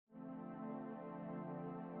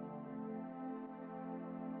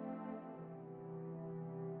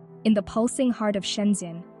In the pulsing heart of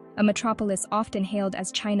Shenzhen, a metropolis often hailed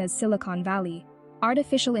as China's Silicon Valley,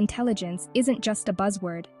 artificial intelligence isn't just a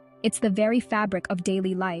buzzword, it's the very fabric of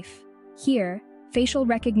daily life. Here, facial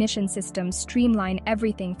recognition systems streamline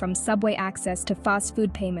everything from subway access to fast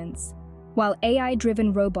food payments, while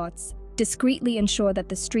AI-driven robots discreetly ensure that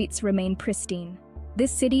the streets remain pristine.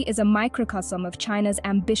 This city is a microcosm of China's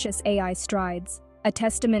ambitious AI strides, a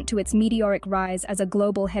testament to its meteoric rise as a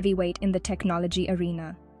global heavyweight in the technology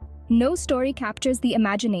arena. No story captures the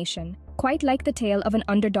imagination quite like the tale of an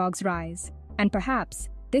underdog's rise, and perhaps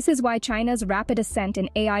this is why China's rapid ascent in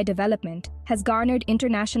AI development has garnered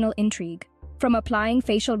international intrigue. From applying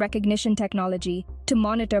facial recognition technology to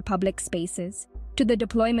monitor public spaces, to the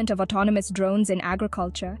deployment of autonomous drones in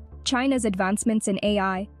agriculture, China's advancements in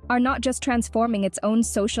AI are not just transforming its own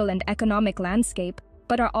social and economic landscape,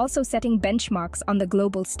 but are also setting benchmarks on the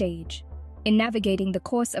global stage. In navigating the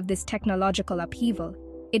course of this technological upheaval,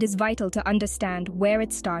 it is vital to understand where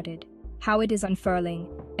it started, how it is unfurling,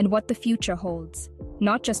 and what the future holds,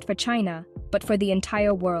 not just for China, but for the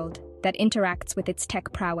entire world that interacts with its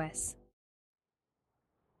tech prowess.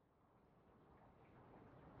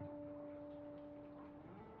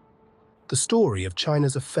 The story of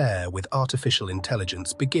China's affair with artificial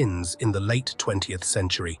intelligence begins in the late 20th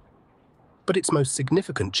century, but its most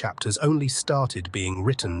significant chapters only started being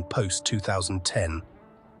written post-2010.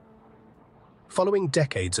 Following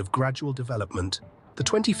decades of gradual development, the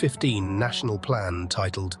 2015 national plan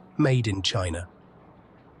titled Made in China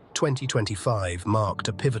 2025 marked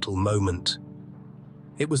a pivotal moment.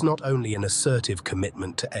 It was not only an assertive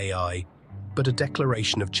commitment to AI, but a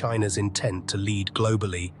declaration of China's intent to lead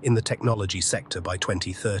globally in the technology sector by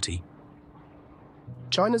 2030.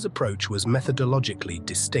 China's approach was methodologically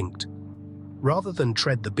distinct. Rather than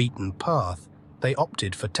tread the beaten path, they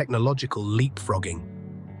opted for technological leapfrogging.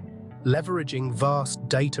 Leveraging vast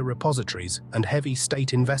data repositories and heavy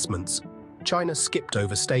state investments, China skipped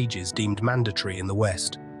over stages deemed mandatory in the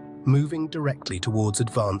West, moving directly towards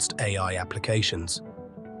advanced AI applications.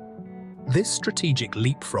 This strategic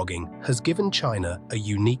leapfrogging has given China a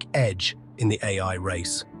unique edge in the AI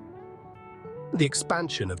race. The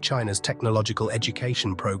expansion of China's technological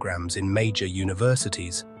education programs in major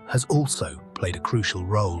universities has also played a crucial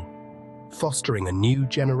role, fostering a new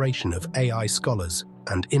generation of AI scholars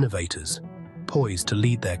and innovators, poised to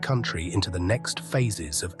lead their country into the next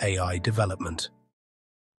phases of AI development.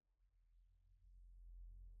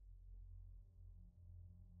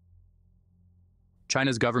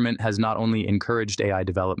 China's government has not only encouraged AI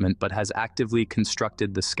development, but has actively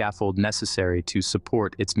constructed the scaffold necessary to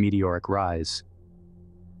support its meteoric rise.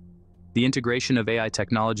 The integration of AI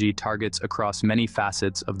technology targets across many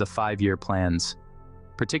facets of the 5-year plans,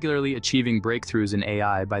 particularly achieving breakthroughs in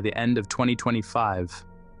AI by the end of 2025,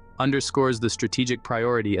 underscores the strategic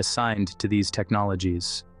priority assigned to these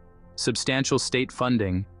technologies. Substantial state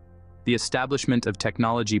funding, the establishment of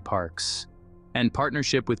technology parks, and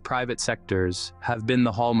partnership with private sectors have been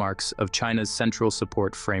the hallmarks of China's central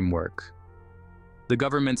support framework. The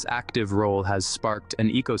government's active role has sparked an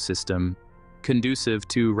ecosystem conducive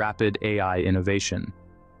to rapid AI innovation,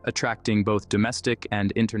 attracting both domestic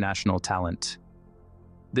and international talent.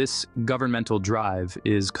 This governmental drive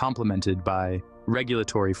is complemented by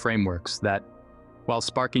regulatory frameworks that, while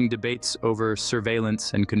sparking debates over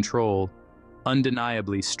surveillance and control,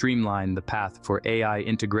 undeniably streamline the path for AI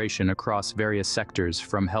integration across various sectors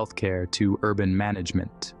from healthcare to urban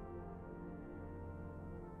management.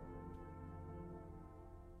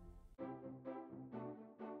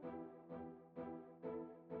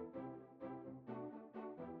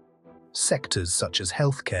 Sectors such as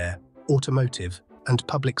healthcare, automotive, and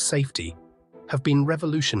public safety have been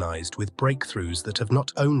revolutionized with breakthroughs that have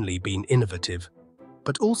not only been innovative,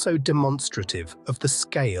 but also demonstrative of the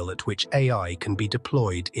scale at which AI can be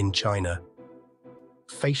deployed in China.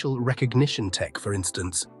 Facial recognition tech, for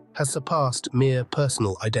instance, has surpassed mere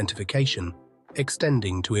personal identification,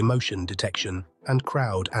 extending to emotion detection and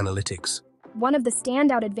crowd analytics. One of the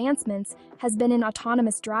standout advancements has been in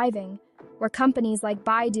autonomous driving, where companies like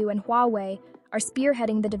Baidu and Huawei are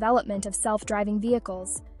spearheading the development of self-driving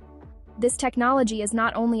vehicles. This technology is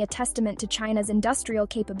not only a testament to China's industrial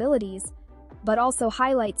capabilities, but also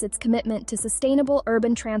highlights its commitment to sustainable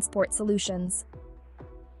urban transport solutions.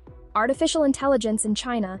 Artificial intelligence in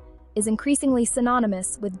China is increasingly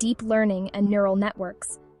synonymous with deep learning and neural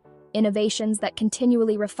networks, innovations that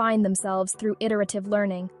continually refine themselves through iterative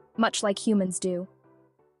learning, much like humans do.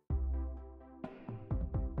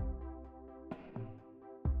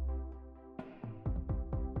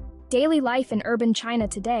 Daily life in urban China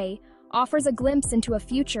today offers a glimpse into a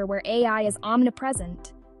future where AI is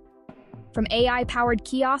omnipresent. From AI-powered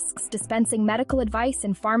kiosks dispensing medical advice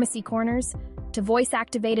in pharmacy corners to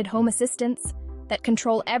voice-activated home assistants that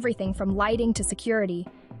control everything from lighting to security,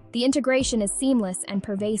 the integration is seamless and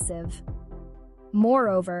pervasive.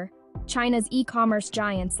 Moreover, China's e-commerce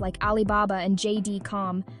giants like Alibaba and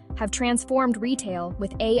JD.com have transformed retail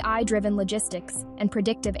with AI-driven logistics and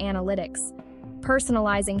predictive analytics,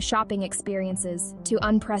 personalizing shopping experiences to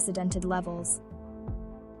unprecedented levels.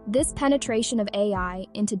 This penetration of AI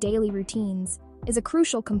into daily routines is a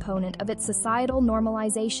crucial component of its societal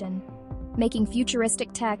normalization, making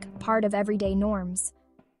futuristic tech part of everyday norms.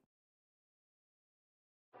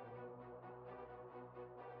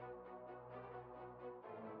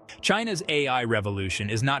 China's AI revolution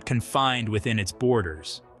is not confined within its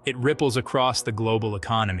borders. It ripples across the global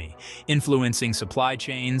economy, influencing supply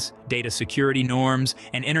chains, data security norms,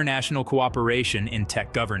 and international cooperation in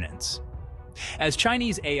tech governance. As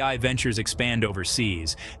Chinese AI ventures expand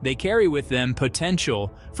overseas, they carry with them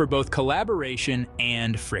potential for both collaboration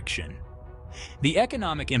and friction. The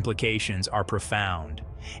economic implications are profound.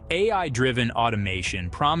 AI-driven automation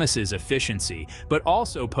promises efficiency, but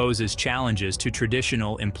also poses challenges to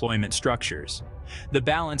traditional employment structures. The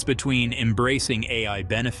balance between embracing AI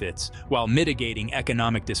benefits while mitigating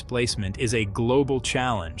economic displacement is a global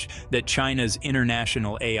challenge that China's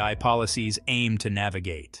international AI policies aim to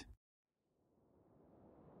navigate.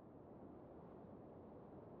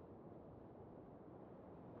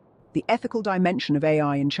 The ethical dimension of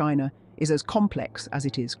AI in China is as complex as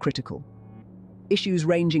it is critical. Issues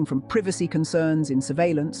ranging from privacy concerns in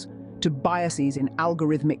surveillance to biases in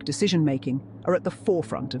algorithmic decision-making are at the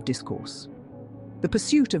forefront of discourse. The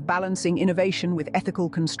pursuit of balancing innovation with ethical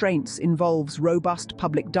constraints involves robust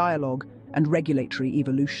public dialogue and regulatory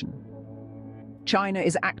evolution. China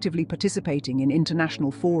is actively participating in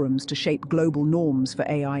international forums to shape global norms for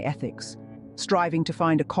AI ethics, striving to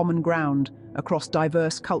find a common ground across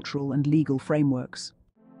diverse cultural and legal frameworks.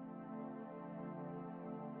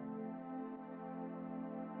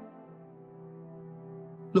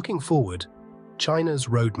 Looking forward, China's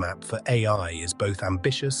roadmap for AI is both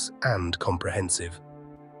ambitious and comprehensive.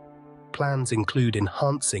 Plans include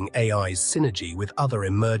enhancing AI's synergy with other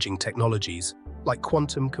emerging technologies like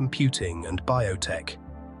quantum computing and biotech,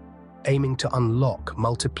 aiming to unlock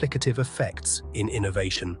multiplicative effects in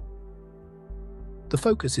innovation. The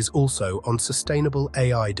focus is also on sustainable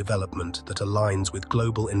AI development that aligns with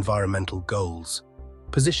global environmental goals,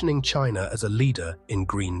 positioning China as a leader in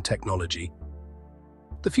green technology.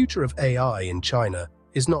 The future of AI in China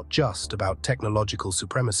is not just about technological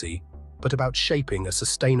supremacy, but about shaping a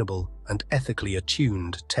sustainable and ethically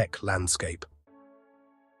attuned tech landscape.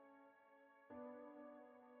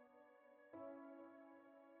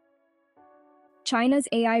 China's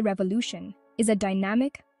AI revolution is a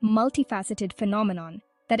dynamic, multifaceted phenomenon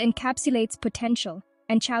that encapsulates potential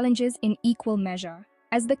and challenges in equal measure.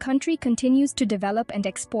 As the country continues to develop and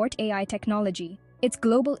export AI technology, its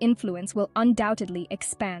global influence will undoubtedly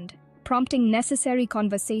expand, prompting necessary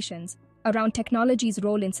conversations around technology's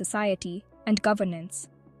role in society and governance.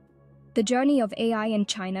 The journey of AI in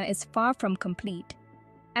China is far from complete.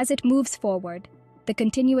 As it moves forward, the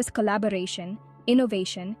continuous collaboration,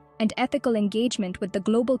 innovation, and ethical engagement with the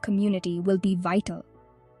global community will be vital.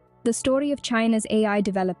 The story of China's AI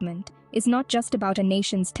development is not just about a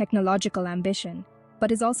nation's technological ambition,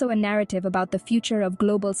 but is also a narrative about the future of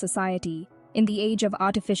global society in the age of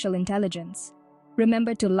artificial intelligence.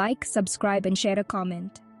 Remember to like, subscribe, and share a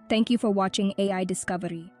comment. Thank you for watching AI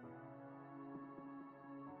Discovery.